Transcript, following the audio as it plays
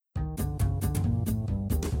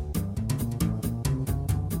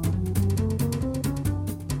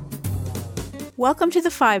Welcome to the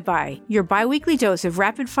 5x, your bi-weekly dose of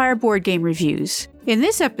rapid-fire board game reviews. In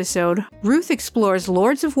this episode, Ruth explores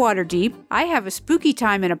Lords of Waterdeep, I have a spooky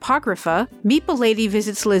time in Apocrypha, Meeple Lady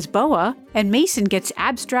visits Lisboa, and Mason gets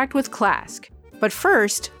abstract with KLASK. But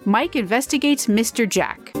first, Mike investigates Mr.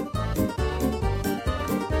 Jack.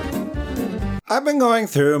 I've been going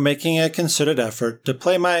through making a concerted effort to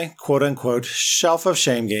play my quote-unquote shelf of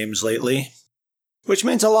shame games lately, which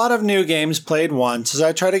means a lot of new games played once as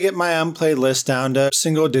I try to get my unplayed list down to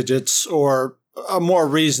single digits or a more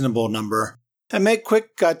reasonable number, and make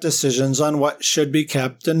quick gut decisions on what should be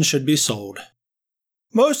kept and should be sold.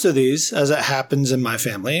 Most of these, as it happens in my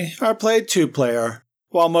family, are played two-player.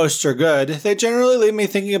 While most are good, they generally leave me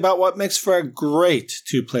thinking about what makes for a great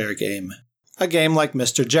two-player game. A game like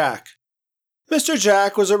Mr. Jack. Mr.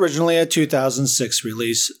 Jack was originally a 2006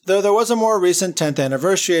 release, though there was a more recent 10th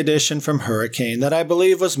anniversary edition from Hurricane that I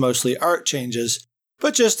believe was mostly art changes,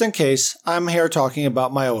 but just in case, I'm here talking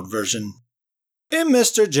about my old version. In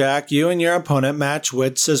Mr. Jack, you and your opponent match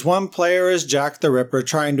wits as one player is Jack the Ripper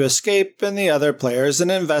trying to escape and the other player is an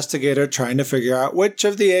investigator trying to figure out which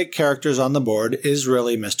of the 8 characters on the board is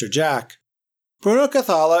really Mr. Jack. Bruno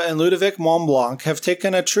Cathala and Ludovic Montblanc have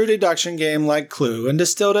taken a true deduction game like Clue and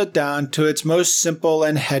distilled it down to its most simple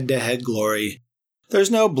and head-to-head glory. There's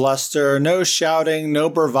no bluster, no shouting, no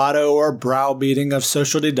bravado or browbeating of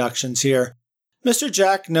social deductions here. Mr.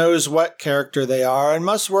 Jack knows what character they are and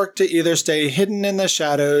must work to either stay hidden in the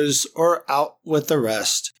shadows or out with the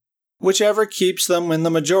rest, whichever keeps them in the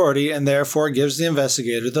majority and therefore gives the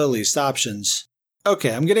investigator the least options.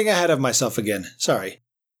 Okay, I'm getting ahead of myself again, sorry.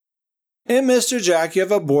 In Mr. Jack, you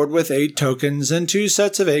have a board with 8 tokens and 2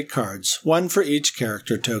 sets of 8 cards, one for each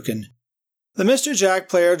character token. The Mr. Jack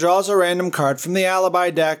player draws a random card from the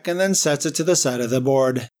alibi deck and then sets it to the side of the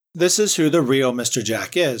board. This is who the real Mr.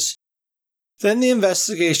 Jack is. Then the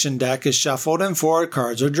investigation deck is shuffled and 4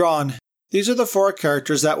 cards are drawn. These are the 4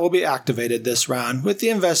 characters that will be activated this round, with the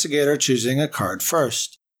investigator choosing a card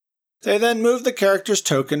first. They then move the character's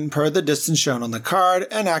token per the distance shown on the card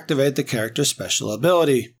and activate the character's special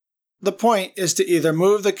ability. The point is to either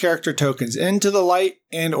move the character tokens into the light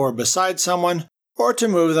and or beside someone, or to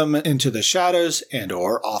move them into the shadows and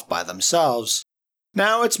or off by themselves.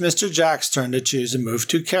 Now it's Mr. Jack's turn to choose and move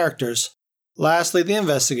 2 characters. Lastly, the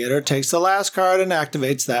investigator takes the last card and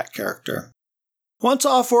activates that character. Once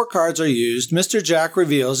all 4 cards are used, Mr. Jack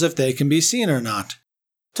reveals if they can be seen or not.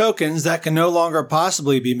 Tokens that can no longer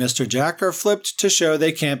possibly be Mr. Jack are flipped to show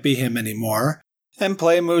they can't be him anymore, and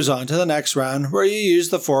play moves on to the next round where you use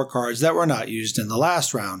the 4 cards that were not used in the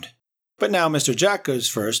last round. But now Mr. Jack goes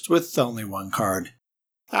first with only 1 card.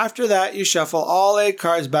 After that, you shuffle all 8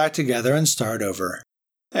 cards back together and start over.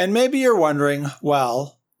 And maybe you're wondering,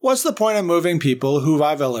 well, what's the point of moving people who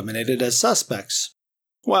I've eliminated as suspects?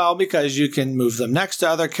 Well, because you can move them next to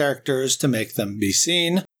other characters to make them be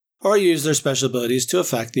seen, or use their special abilities to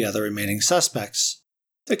affect the other remaining suspects.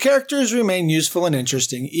 The characters remain useful and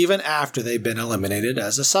interesting even after they've been eliminated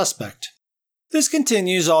as a suspect. This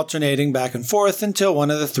continues alternating back and forth until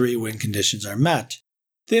one of the 3 win conditions are met.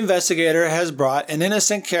 The investigator has brought an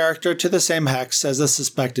innocent character to the same hex as the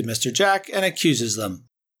suspected Mr. Jack and accuses them.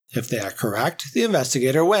 If they are correct, the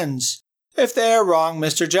investigator wins. If they are wrong,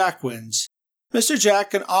 Mr. Jack wins. Mr.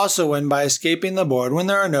 Jack can also win by escaping the board when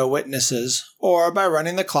there are no witnesses, or by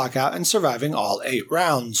running the clock out and surviving all 8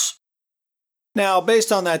 rounds. Now,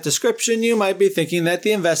 based on that description, you might be thinking that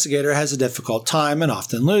the investigator has a difficult time and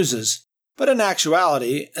often loses. But in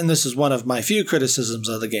actuality, and this is one of my few criticisms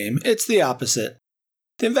of the game, it's the opposite.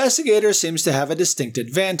 The investigator seems to have a distinct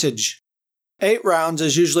advantage. 8 rounds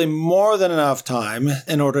is usually more than enough time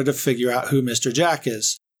in order to figure out who Mr. Jack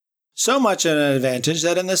is. So much an advantage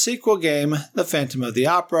that in the sequel game, The Phantom of the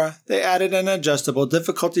Opera, they added an adjustable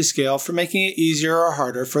difficulty scale for making it easier or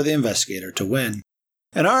harder for the investigator to win.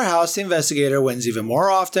 In our house, the investigator wins even more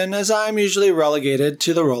often, as I am usually relegated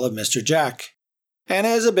to the role of Mr. Jack. Anna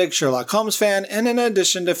is a big Sherlock Holmes fan, and in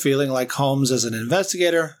addition to feeling like Holmes as an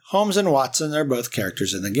investigator, Holmes and Watson are both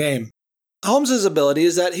characters in the game. Holmes' ability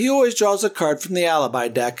is that he always draws a card from the alibi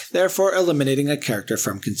deck, therefore eliminating a character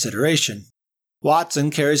from consideration.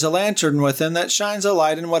 Watson carries a lantern with him that shines a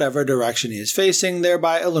light in whatever direction he is facing,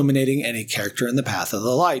 thereby illuminating any character in the path of the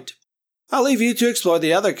light. I'll leave you to explore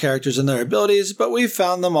the other characters and their abilities, but we've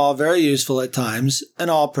found them all very useful at times, and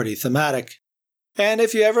all pretty thematic. And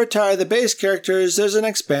if you ever tire the base characters, there's an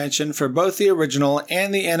expansion for both the original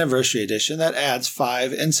and the anniversary edition that adds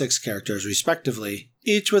 5 and 6 characters respectively,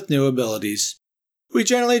 each with new abilities. We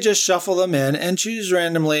generally just shuffle them in and choose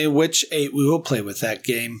randomly which 8 we will play with that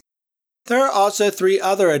game. There are also 3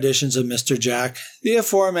 other editions of Mr. Jack, the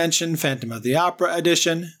aforementioned Phantom of the Opera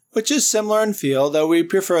edition, which is similar in feel, though we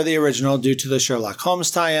prefer the original due to the Sherlock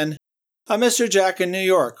Holmes tie-in, a Mr. Jack in New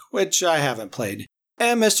York, which I haven't played,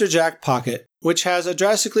 and Mr. Jack Pocket, which has a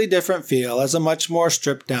drastically different feel as a much more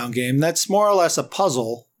stripped-down game that's more or less a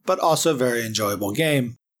puzzle, but also a very enjoyable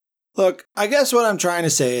game. Look, I guess what I'm trying to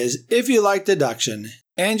say is, if you like deduction,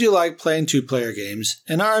 and you like playing two-player games,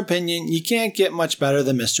 in our opinion, you can't get much better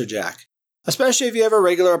than Mr. Jack. Especially if you have a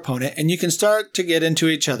regular opponent and you can start to get into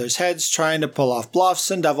each other's heads trying to pull off bluffs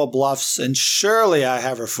and double bluffs, and surely I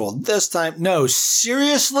have her fooled this time. No,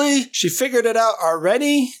 seriously? She figured it out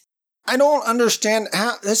already? I don't understand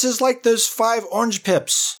how. This is like those 5 orange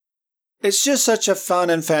pips. It's just such a fun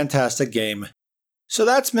and fantastic game. So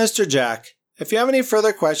that's Mr. Jack. If you have any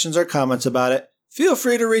further questions or comments about it, feel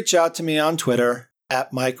free to reach out to me on Twitter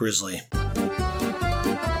 @MikeGrizzly.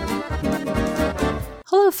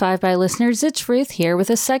 Hello 5by listeners, it's Ruth here with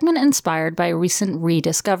a segment inspired by a recent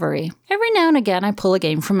rediscovery. Every now and again I pull a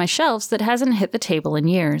game from my shelves that hasn't hit the table in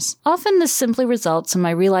years. Often this simply results in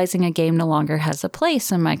my realizing a game no longer has a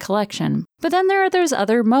place in my collection. But then there are those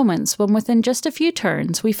other moments when within just a few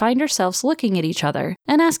turns we find ourselves looking at each other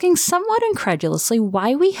and asking somewhat incredulously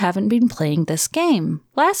why we haven't been playing this game.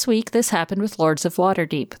 Last week this happened with Lords of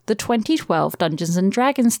Waterdeep, the 2012 Dungeons &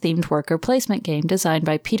 Dragons themed worker placement game designed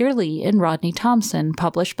by Peter Lee and Rodney Thompson,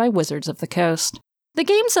 published by Wizards of the Coast. The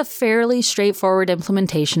game's a fairly straightforward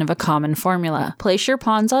implementation of a common formula. Place your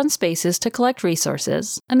pawns on spaces to collect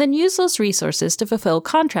resources, and then use those resources to fulfill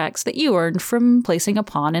contracts that you earned from placing a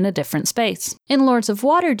pawn in a different space. In Lords of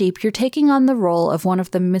Waterdeep, you're taking on the role of one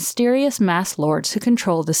of the mysterious masked lords who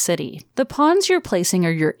control the city. The pawns you're placing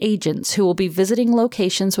are your agents who will be visiting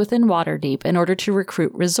locations within Waterdeep in order to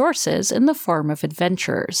recruit resources in the form of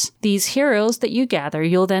adventurers. These heroes that you gather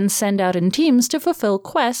you'll then send out in teams to fulfill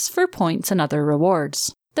quests for points and other rewards.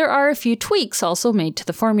 There are a few tweaks also made to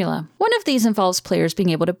the formula. One of these involves players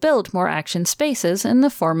being able to build more action spaces in the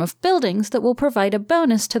form of buildings that will provide a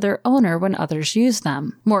bonus to their owner when others use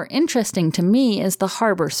them. More interesting to me is the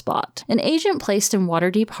harbor spot. An agent placed in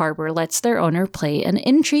Waterdeep Harbor lets their owner play an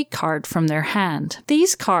intrigue card from their hand.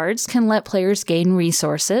 These cards can let players gain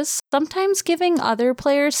resources, sometimes giving other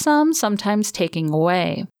players some, sometimes taking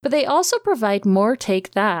away. But they also provide more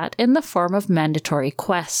take that in the form of mandatory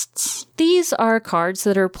quests. These are cards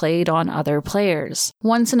that are played on other players.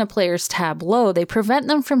 Once in a player's tableau, they prevent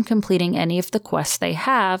them from completing any of the quests they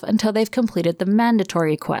have until they've completed the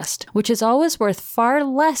mandatory quest, which is always worth far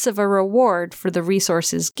less of a reward for the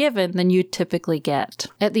resources given than you typically get.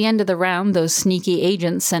 At the end of the round, those sneaky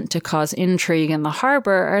agents sent to cause intrigue in the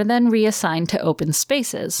harbor are then reassigned to open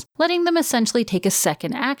spaces, letting them essentially take a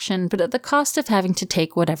second action, but at the cost of having to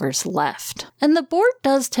take whatever's left. And the board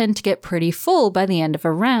does tend to get pretty full by the end of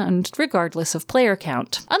a round, regardless of player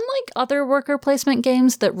count. Unlike other worker placement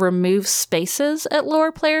games that remove spaces at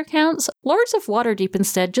lower player counts, Lords of Waterdeep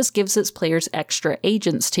instead just gives its players extra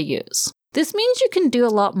agents to use. This means you can do a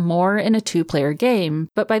lot more in a 2-player game,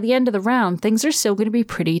 but by the end of the round, things are still going to be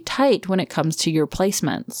pretty tight when it comes to your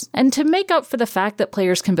placements. And to make up for the fact that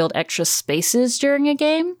players can build extra spaces during a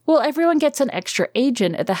game, well, everyone gets an extra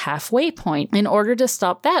agent at the halfway point in order to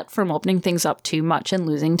stop that from opening things up too much and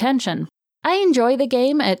losing tension. I enjoy the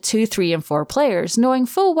game at 2, 3, and 4 players, knowing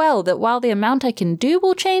full well that while the amount I can do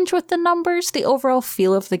will change with the numbers, the overall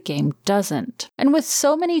feel of the game doesn't. And with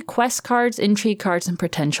so many quest cards, intrigue cards, and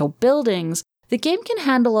potential buildings, the game can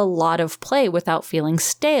handle a lot of play without feeling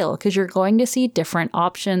stale, because you're going to see different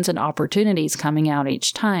options and opportunities coming out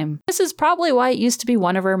each time. This is probably why it used to be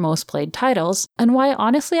one of our most played titles, and why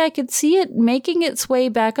honestly I could see it making its way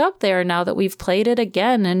back up there now that we've played it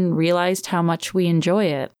again and realized how much we enjoy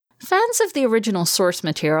it. Fans of the original source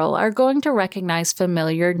material are going to recognize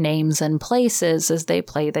familiar names and places as they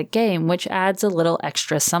play the game, which adds a little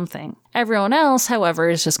extra something. Everyone else, however,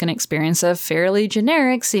 is just going to experience a fairly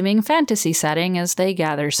generic-seeming fantasy setting as they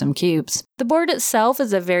gather some cubes. The board itself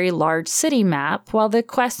is a very large city map, while the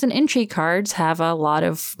quest and intrigue cards have a lot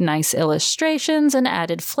of nice illustrations and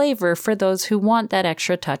added flavor for those who want that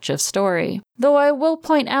extra touch of story. Though I will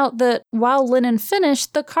point out that, while linen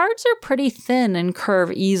finished, the cards are pretty thin and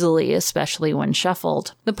curve easily, especially when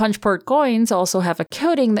shuffled. The punch-poured coins also have a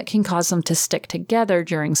coating that can cause them to stick together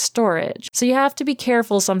during storage, so you have to be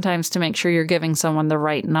careful sometimes to make sure you're giving someone the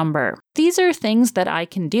right number. These are things that I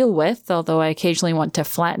can deal with, although I occasionally want to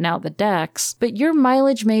flatten out the decks, but your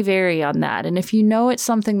mileage may vary on that, and if you know it's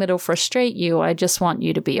something that'll frustrate you, I just want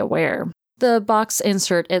you to be aware. The box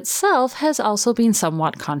insert itself has also been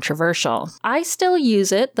somewhat controversial. I still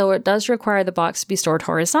use it, though it does require the box to be stored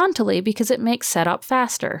horizontally because it makes setup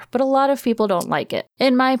faster, but a lot of people don't like it.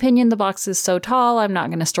 In my opinion, the box is so tall, I'm not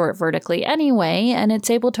going to store it vertically anyway, and it's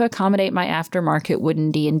able to accommodate my aftermarket wooden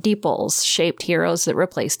D&D bowls, shaped heroes that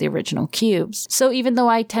replace the original cubes. So even though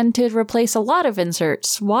I tend to replace a lot of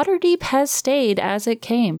inserts, Waterdeep has stayed as it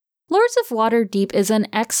came. Lords of Waterdeep is an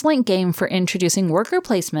excellent game for introducing worker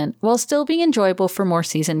placement while still being enjoyable for more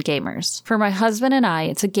seasoned gamers. For my husband and I,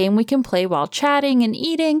 it's a game we can play while chatting and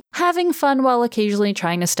eating, having fun while occasionally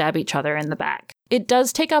trying to stab each other in the back. It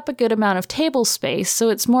does take up a good amount of table space, so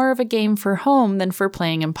it's more of a game for home than for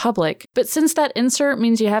playing in public. But since that insert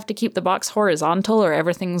means you have to keep the box horizontal or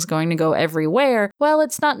everything's going to go everywhere, well,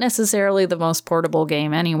 it's not necessarily the most portable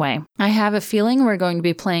game anyway. I have a feeling we're going to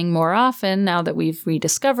be playing more often now that we've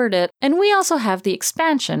rediscovered it, and we also have the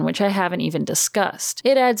expansion, which I haven't even discussed.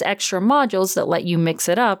 It adds extra modules that let you mix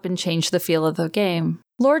it up and change the feel of the game.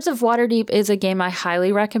 Lords of Waterdeep is a game I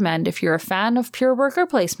highly recommend if you're a fan of pure worker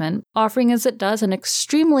placement, offering as it does an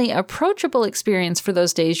extremely approachable experience for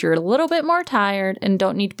those days you're a little bit more tired and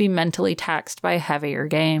don't need to be mentally taxed by a heavier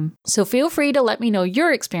game. So feel free to let me know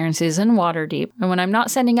your experiences in Waterdeep, and when I'm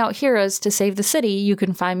not sending out heroes to save the city, you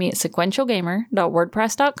can find me at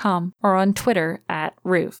sequentialgamer.wordpress.com or on Twitter at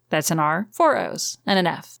Ruth. That's an R, 4 O's, and an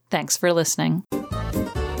F. Thanks for listening.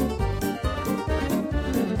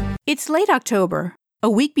 It's late October, a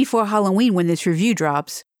week before Halloween when this review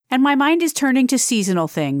drops, and my mind is turning to seasonal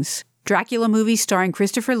things. Dracula movies starring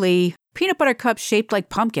Christopher Lee, peanut butter cups shaped like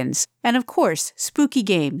pumpkins, and of course, spooky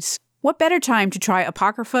games. What better time to try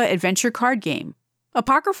Apocrypha adventure card game?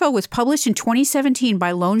 Apocrypha was published in 2017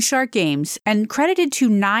 by Lone Shark Games and credited to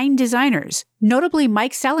 9 designers, notably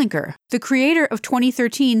Mike Selinker, the creator of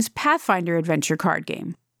 2013's Pathfinder adventure card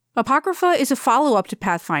game. Apocrypha is a follow-up to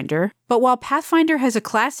Pathfinder, but while Pathfinder has a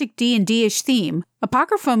classic D&D-ish theme,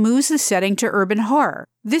 Apocrypha moves the setting to urban horror.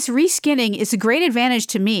 This reskinning is a great advantage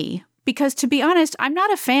to me, because to be honest, I'm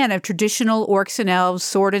not a fan of traditional orcs and elves,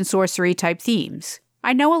 sword and sorcery type themes.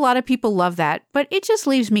 I know a lot of people love that, but it just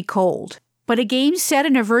leaves me cold. But a game set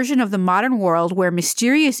in a version of the modern world where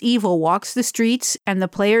mysterious evil walks the streets and the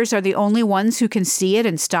players are the only ones who can see it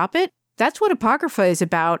and stop it? That's what Apocrypha is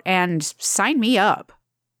about, and sign me up.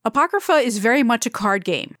 Apocrypha is very much a card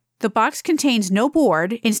game. The box contains no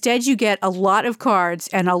board, instead you get a lot of cards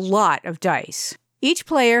and a lot of dice. Each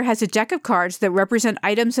player has a deck of cards that represent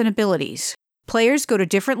items and abilities. Players go to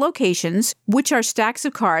different locations, which are stacks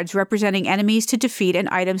of cards representing enemies to defeat and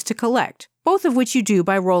items to collect, both of which you do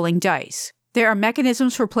by rolling dice. There are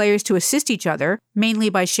mechanisms for players to assist each other, mainly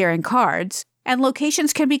by sharing cards, and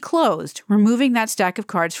locations can be closed, removing that stack of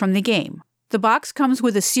cards from the game. The box comes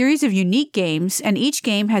with a series of unique games, and each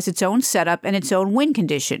game has its own setup and its own win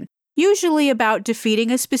condition, usually about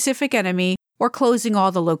defeating a specific enemy or closing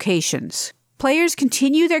all the locations. Players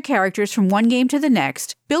continue their characters from one game to the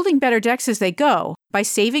next, building better decks as they go, by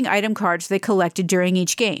saving item cards they collected during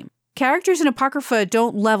each game. Characters in Apocrypha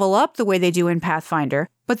don't level up the way they do in Pathfinder,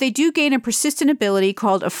 but they do gain a persistent ability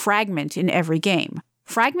called a fragment in every game.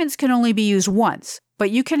 Fragments can only be used once,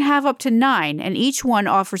 but you can have up to 9, and each one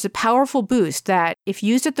offers a powerful boost that, if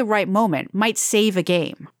used at the right moment, might save a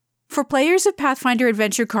game. For players of Pathfinder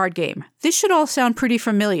adventure card game, this should all sound pretty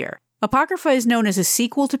familiar. Apocrypha is known as a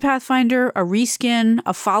sequel to Pathfinder, a reskin,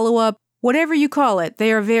 a follow-up, whatever you call it,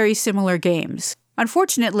 they are very similar games.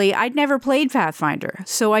 Unfortunately, I'd never played Pathfinder,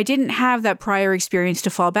 so I didn't have that prior experience to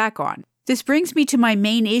fall back on. This brings me to my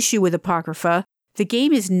main issue with Apocrypha. The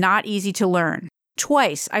game is not easy to learn.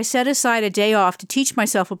 Twice, I set aside a day off to teach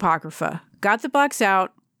myself Apocrypha, got the box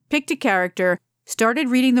out, picked a character, started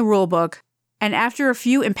reading the rulebook, and after a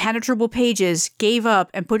few impenetrable pages, gave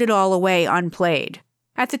up and put it all away unplayed.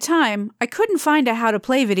 At the time, I couldn't find a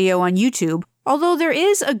how-to-play video on YouTube, although there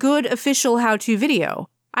is a good official how-to video.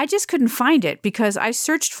 I just couldn't find it because I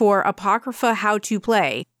searched for Apocrypha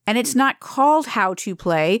how-to-play, and it's not called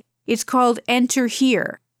how-to-play, it's called Enter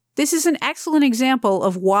Here. This is an excellent example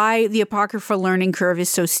of why the Apocrypha learning curve is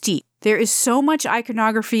so steep. There is so much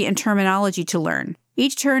iconography and terminology to learn.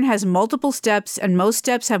 Each turn has multiple steps, and most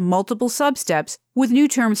steps have multiple sub-steps, with new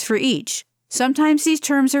terms for each. Sometimes these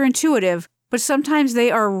terms are intuitive, but sometimes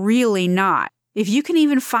they are really not. If you can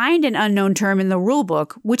even find an unknown term in the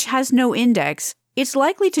rulebook, which has no index, it's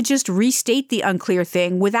likely to just restate the unclear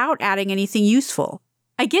thing without adding anything useful.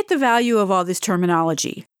 I get the value of all this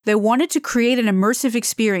terminology. They wanted to create an immersive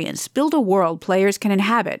experience, build a world players can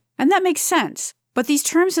inhabit, and that makes sense. But these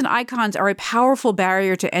terms and icons are a powerful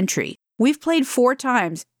barrier to entry. We've played 4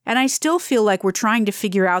 times, and I still feel like we're trying to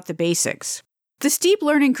figure out the basics. The steep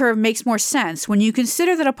learning curve makes more sense when you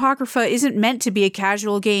consider that Apocrypha isn't meant to be a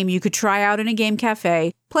casual game you could try out in a game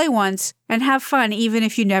cafe, play once, and have fun even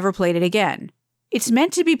if you never played it again. It's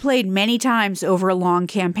meant to be played many times over a long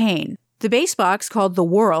campaign. The base box, called The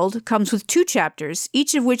World, comes with 2 chapters,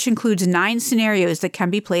 each of which includes 9 scenarios that can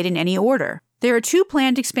be played in any order. There are 2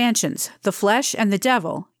 planned expansions, The Flesh and The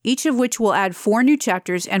Devil, each of which will add 4 new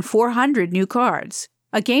chapters and 400 new cards.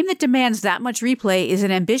 A game that demands that much replay is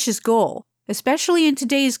an ambitious goal, especially in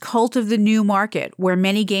today's cult of the new market, where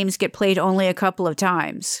many games get played only a couple of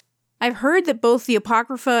times. I've heard that both the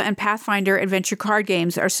Apocrypha and Pathfinder adventure card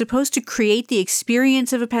games are supposed to create the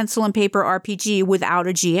experience of a pencil and paper RPG without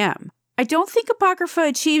a GM. I don't think Apocrypha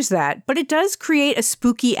achieves that, but it does create a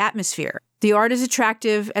spooky atmosphere. The art is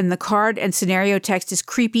attractive, and the card and scenario text is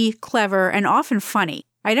creepy, clever, and often funny.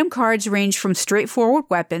 Item cards range from straightforward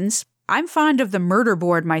weapons, I'm fond of the murder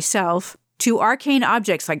board myself, to arcane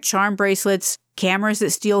objects like charm bracelets, cameras that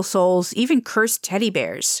steal souls, even cursed teddy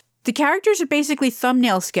bears. The characters are basically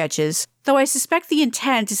thumbnail sketches, though I suspect the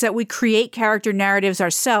intent is that we create character narratives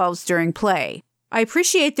ourselves during play. I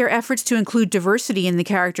appreciate their efforts to include diversity in the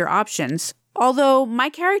character options, although my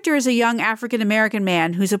character is a young African-American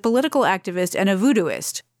man who's a political activist and a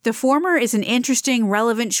voodooist. The former is an interesting,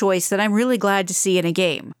 relevant choice that I'm really glad to see in a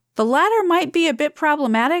game. The latter might be a bit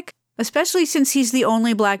problematic, especially since he's the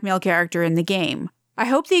only black male character in the game. I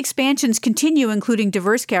hope the expansions continue including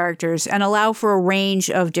diverse characters and allow for a range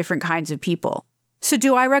of different kinds of people. So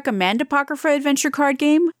do I recommend Apocrypha Adventure Card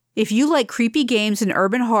Game? If you like creepy games and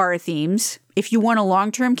urban horror themes, if you want a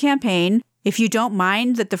long-term campaign, if you don't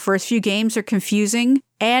mind that the first few games are confusing,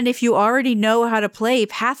 and if you already know how to play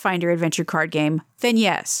Pathfinder Adventure Card Game, then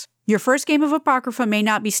yes. Your first game of Apocrypha may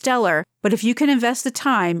not be stellar, but if you can invest the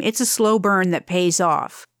time, it's a slow burn that pays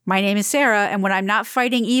off. My name is Sarah, and when I'm not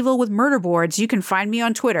fighting evil with murder boards, you can find me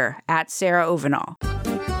on Twitter, @SarahOvenall.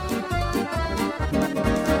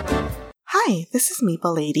 Hi, this is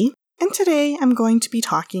Meeple Lady, and today I'm going to be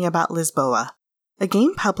talking about Lisboa, a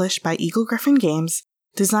game published by Eagle Gryphon Games,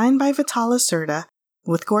 designed by Vitala Serta,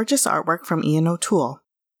 with gorgeous artwork from Ian O'Toole.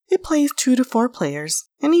 It plays 2 to 4 players,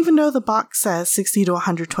 and even though the box says 60 to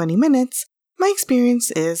 120 minutes, my experience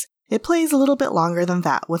is it plays a little bit longer than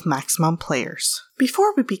that with maximum players.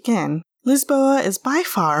 Before we begin, Lisboa is by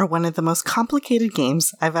far one of the most complicated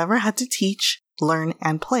games I've ever had to teach, learn,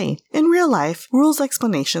 and play. In real life, rules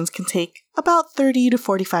explanations can take about 30 to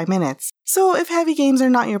 45 minutes, so if heavy games are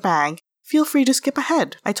not your bag, feel free to skip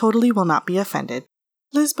ahead. I totally will not be offended.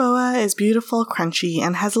 Lisboa is beautiful, crunchy,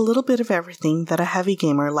 and has a little bit of everything that a heavy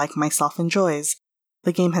gamer like myself enjoys.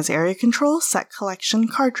 The game has area control, set collection,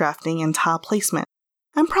 card drafting, and tile placement.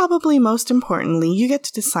 And probably most importantly, you get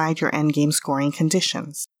to decide your endgame scoring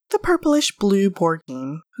conditions. The purplish-blue board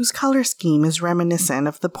game, whose color scheme is reminiscent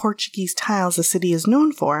of the Portuguese tiles the city is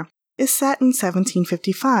known for, is set in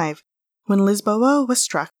 1755, when Lisboa was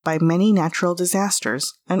struck by many natural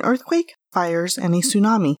disasters, an earthquake, fires, and a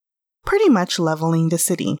tsunami, pretty much leveling the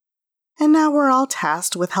city. And now we're all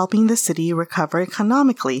tasked with helping the city recover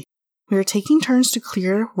economically. We are taking turns to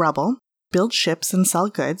clear rubble, build ships and sell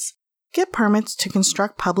goods, get permits to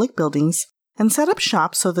construct public buildings, and set up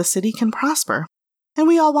shops so the city can prosper. And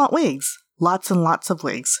we all want wigs, lots and lots of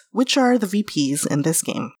wigs, which are the VPs in this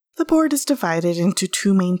game. The board is divided into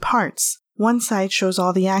 2 main parts. One side shows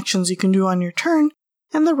all the actions you can do on your turn,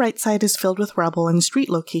 and the right side is filled with rubble and street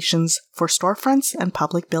locations for storefronts and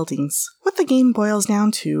public buildings. What the game boils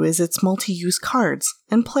down to is its multi-use cards,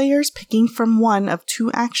 and players picking from one of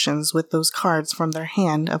 2 actions with those cards from their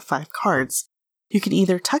hand of 5 cards. You can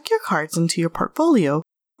either tuck your cards into your portfolio,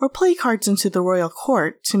 or play cards into the royal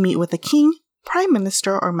court to meet with a king, prime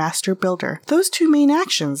minister, or master builder. Those 2 main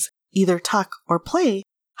actions, either tuck or play,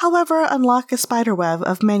 however, unlock a spiderweb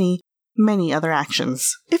of many other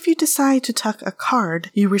actions. If you decide to tuck a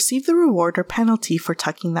card, you receive the reward or penalty for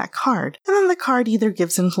tucking that card, and then the card either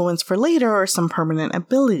gives influence for later or some permanent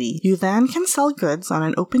ability. You then can sell goods on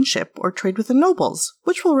an open ship or trade with the nobles,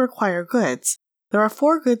 which will require goods. There are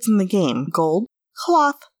 4 goods in the game: gold,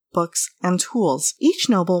 cloth, books, and tools. Each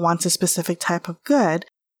noble wants a specific type of good,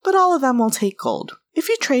 but all of them will take gold. If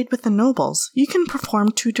you trade with the nobles, you can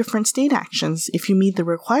perform 2 different state actions if you meet the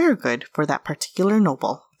required good for that particular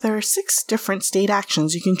noble. There are 6 different state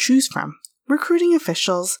actions you can choose from. Recruiting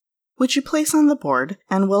officials, which you place on the board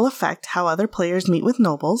and will affect how other players meet with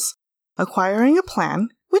nobles. Acquiring a plan,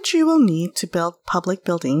 which you will need to build public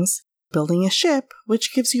buildings. Building a ship,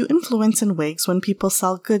 which gives you influence and wigs when people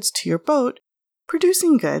sell goods to your boat.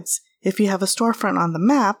 Producing goods, if you have a storefront on the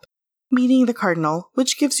map. Meeting the cardinal,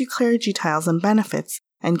 which gives you clergy tiles and benefits.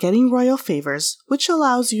 and getting royal favors, which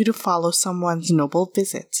allows you to follow someone's noble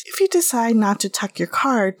visit. If you decide not to tuck your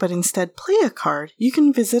card but instead play a card, you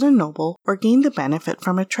can visit a noble or gain the benefit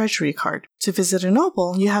from a treasury card. To visit a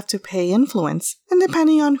noble, you have to pay influence, and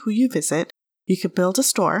depending on who you visit, you could build a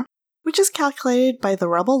store, which is calculated by the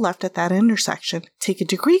rubble left at that intersection, take a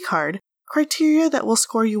degree card, criteria that will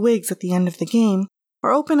score you wigs at the end of the game,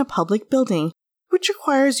 or open a public building, which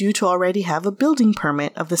requires you to already have a building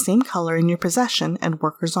permit of the same color in your possession and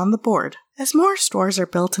workers on the board. As more stores are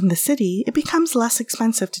built in the city, it becomes less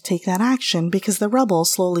expensive to take that action because the rubble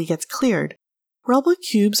slowly gets cleared. Rubble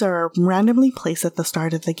cubes are randomly placed at the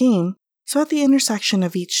start of the game, so at the intersection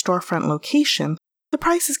of each storefront location, the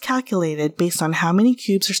price is calculated based on how many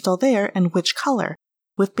cubes are still there and which color,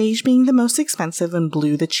 with beige being the most expensive and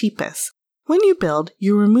blue the cheapest. When you build,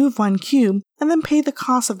 you remove one cube and then pay the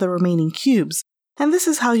cost of the remaining cubes, and this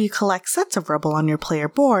is how you collect sets of rubble on your player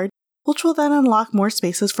board, which will then unlock more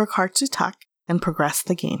spaces for cards to tuck and progress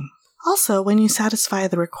the game. Also, when you satisfy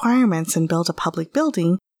the requirements and build a public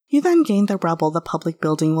building, you then gain the rubble the public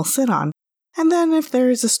building will sit on, and then if there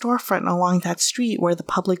is a storefront along that street where the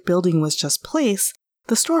public building was just placed,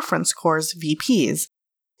 the storefront scores VPs.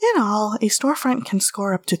 In all, a storefront can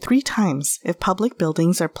score up to 3 times if public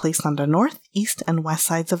buildings are placed on the north, east, and west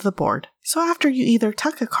sides of the board. So after you either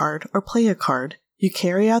tuck a card or play a card, you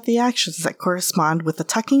carry out the actions that correspond with the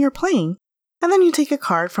tucking or playing, and then you take a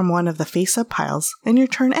card from one of the face-up piles, and your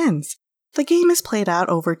turn ends. The game is played out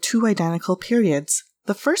over 2 identical periods.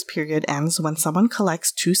 The first period ends when someone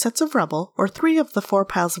collects 2 sets of rubble or 3 of the 4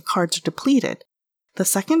 piles of cards are depleted. The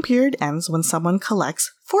second period ends when someone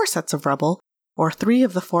collects 4 sets of rubble or 3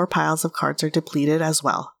 of the 4 piles of cards are depleted as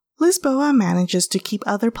well. Lisboa manages to keep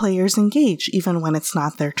other players engaged even when it's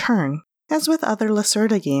not their turn. As with other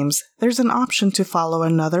Lacerda games, there's an option to follow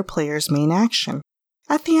another player's main action.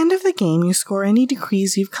 At the end of the game, you score any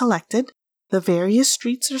decrees you've collected, the various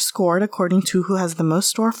streets are scored according to who has the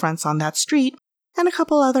most storefronts on that street, and a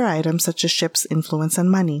couple other items such as ships, influence, and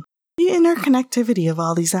money. The interconnectivity of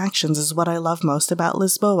all these actions is what I love most about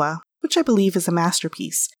Lisboa, which I believe is a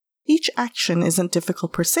masterpiece. Each action isn't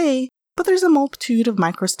difficult per se, but there's a multitude of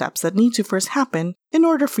micro steps that need to first happen in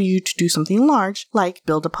order for you to do something large, like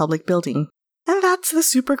build a public building. And that's the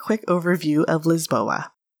super quick overview of Lisboa.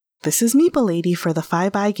 This is Meeple Lady for the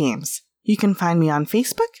 5 Games. You can find me on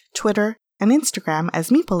Facebook, Twitter, and Instagram as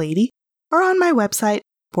Meeple Lady, or on my website,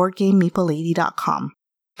 boardgamemeeplelady.com.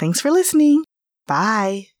 Thanks for listening.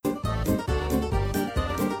 Bye!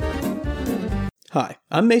 Hi,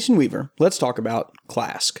 I'm Mason Weaver. Let's talk about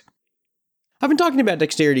KLASK. I've been talking about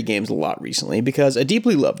dexterity games a lot recently because I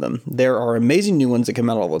deeply love them. There are amazing new ones that come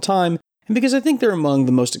out all the time, and because I think they're among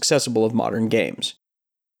the most accessible of modern games.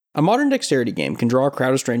 A modern dexterity game can draw a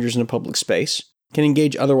crowd of strangers in a public space, can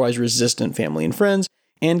engage otherwise resistant family and friends,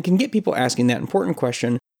 and can get people asking that important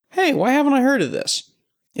question, hey, why haven't I heard of this?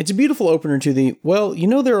 It's a beautiful opener to the, well, you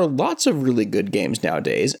know there are lots of really good games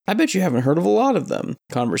nowadays, I bet you haven't heard of a lot of them,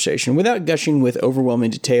 conversation without gushing with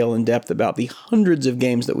overwhelming detail and depth about the hundreds of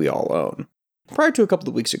games that we all own. Prior to a couple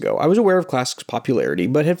of weeks ago, I was aware of KLASK's popularity,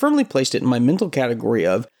 but had firmly placed it in my mental category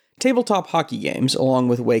of tabletop hockey games, along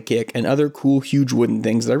with Waykick and other cool, huge wooden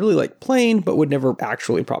things that I really like playing, but would never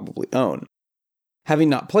actually probably own. Having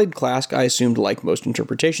not played KLASK, I assumed, like most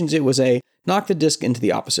interpretations, it was a knock the disc into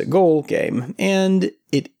the opposite goal game, and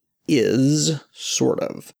it is, sort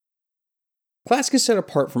of. KLASK is set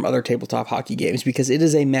apart from other tabletop hockey games because it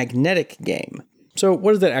is a magnetic game. So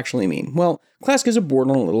what does that actually mean? Well, KLASK is a board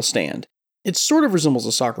on a little stand. It sort of resembles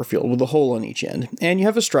a soccer field with a hole on each end, and you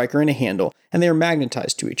have a striker and a handle, and they are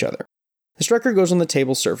magnetized to each other. The striker goes on the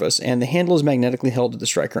table surface, and the handle is magnetically held to the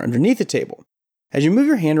striker underneath the table. As you move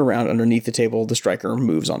your hand around underneath the table, the striker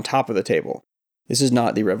moves on top of the table. This is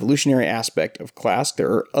not the revolutionary aspect of KLASK,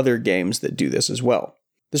 there are other games that do this as well.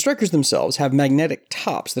 The strikers themselves have magnetic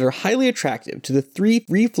tops that are highly attractive to the 3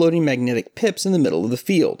 free-floating magnetic pips in the middle of the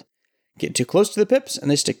field. Get too close to the pips, and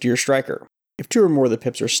they stick to your striker. If 2 or more of the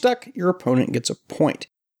pips are stuck, your opponent gets a point.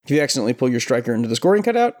 If you accidentally pull your striker into the scoring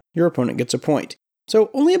cutout, your opponent gets a point.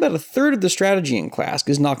 So only about a third of the strategy in KLASK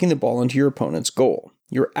is knocking the ball into your opponent's goal.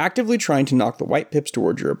 You're actively trying to knock the white pips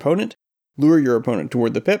towards your opponent, lure your opponent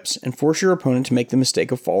toward the pips, and force your opponent to make the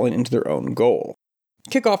mistake of falling into their own goal.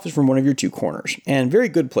 Kickoff is from one of your 2 corners, and very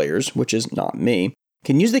good players, which is not me,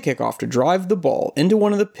 can use the kickoff to drive the ball into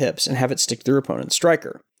one of the pips and have it stick to their opponent's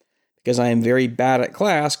striker. Because I am very bad at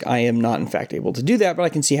KLASK, I am not in fact able to do that, but I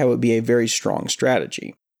can see how it would be a very strong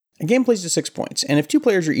strategy. A game plays to 6 points, and if 2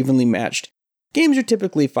 players are evenly matched, games are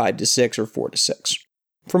typically 5 to 6 or 4 to 6.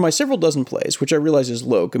 For my several dozen plays, which I realize is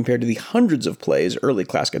low compared to the hundreds of plays early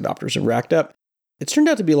KLASK adopters have racked up, It's turned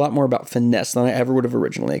out to be a lot more about finesse than I ever would have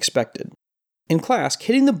originally expected. In KLASK,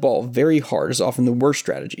 hitting the ball very hard is often the worst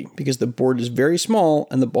strategy, because the board is very small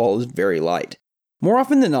and the ball is very light. More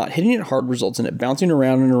often than not, hitting it hard results in it bouncing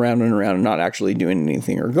around and around and around and not actually doing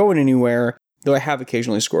anything or going anywhere, though I have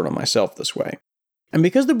occasionally scored on myself this way. And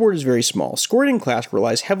because the board is very small, scoring in KLASK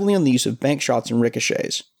relies heavily on the use of bank shots and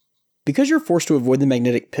ricochets. Because you're forced to avoid the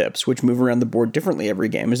magnetic pips, which move around the board differently every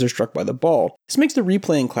game as they're struck by the ball, this makes the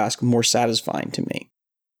replay in KLASK more satisfying to me.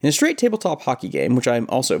 In a straight tabletop hockey game, which I am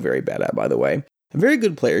also very bad at by the way, a very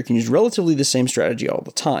good player can use relatively the same strategy all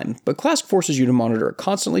the time, but KLASK forces you to monitor a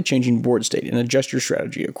constantly changing board state and adjust your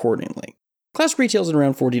strategy accordingly. KLASK retails at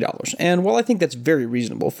around $40, and while I think that's very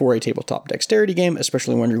reasonable for a tabletop dexterity game,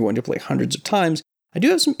 especially when you're going to play hundreds of times, I do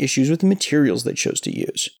have some issues with the materials they chose to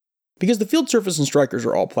use. Because the field surface and strikers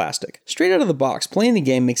are all plastic, straight out of the box, playing the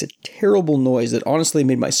game makes a terrible noise that honestly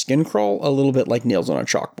made my skin crawl a little bit like nails on a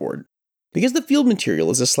chalkboard. Because the field material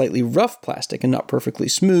is a slightly rough plastic and not perfectly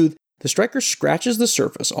smooth, the striker scratches the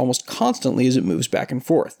surface almost constantly as it moves back and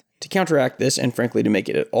forth. To counteract this, and frankly to make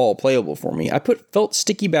it at all playable for me, I put felt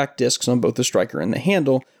sticky back discs on both the striker and the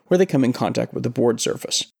handle where they come in contact with the board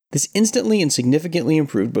surface. This instantly and significantly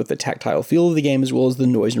improved both the tactile feel of the game as well as the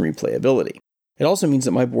noise and replayability. It also means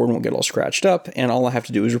that my board won't get all scratched up, and all I have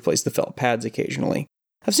to do is replace the felt pads occasionally.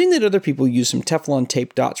 I've seen that other people use some Teflon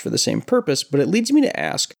tape dots for the same purpose, but it leads me to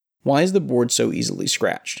ask, why is the board so easily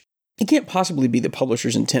scratched? It can't possibly be the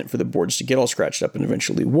publisher's intent for the boards to get all scratched up and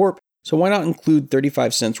eventually warp, so why not include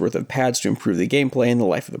 35 cents worth of pads to improve the gameplay and the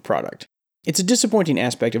life of the product? It's a disappointing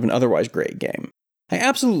aspect of an otherwise great game. I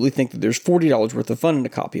absolutely think that there's $40 worth of fun in a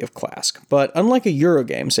copy of KLASK, but unlike a Euro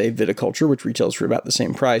game, say Viticulture, which retails for about the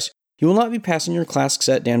same price, you will not be passing your KLASK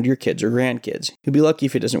set down to your kids or grandkids. You'll be lucky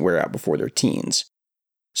if it doesn't wear out before they're teens.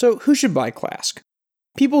 So who should buy KLASK?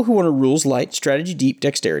 People who want a rules-light, strategy-deep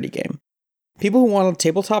dexterity game. People who want a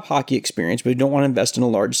tabletop hockey experience but don't want to invest in a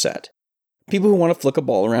large set. People who want to flick a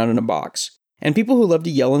ball around in a box. And people who love to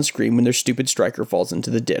yell and scream when their stupid striker falls into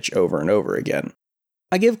the ditch over and over again.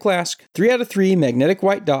 I give KLASK 3 out of 3 magnetic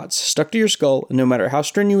white dots stuck to your skull, and no matter how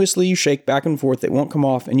strenuously you shake back and forth, they won't come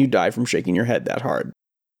off and you die from shaking your head that hard.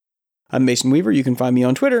 I'm Mason Weaver. You can find me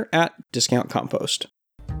on Twitter at DiscountCompost.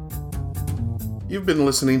 You've been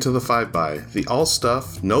listening to The 5x, the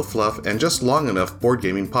all-stuff, no-fluff, and just long enough board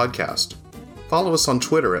gaming podcast. Follow us on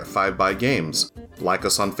Twitter at 5bygames. Like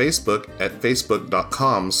us on Facebook at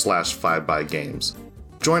facebook.com/5bygames.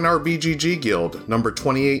 Join our BGG guild, number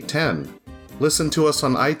 2810. Listen to us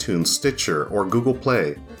on iTunes, Stitcher, or Google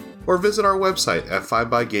Play. Or visit our website at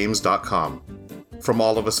 5bygames.com. From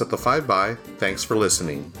all of us at The 5by, thanks for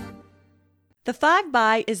listening. The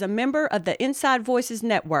 5by is a member of the Inside Voices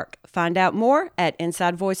Network. Find out more at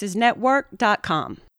InsideVoicesNetwork.com.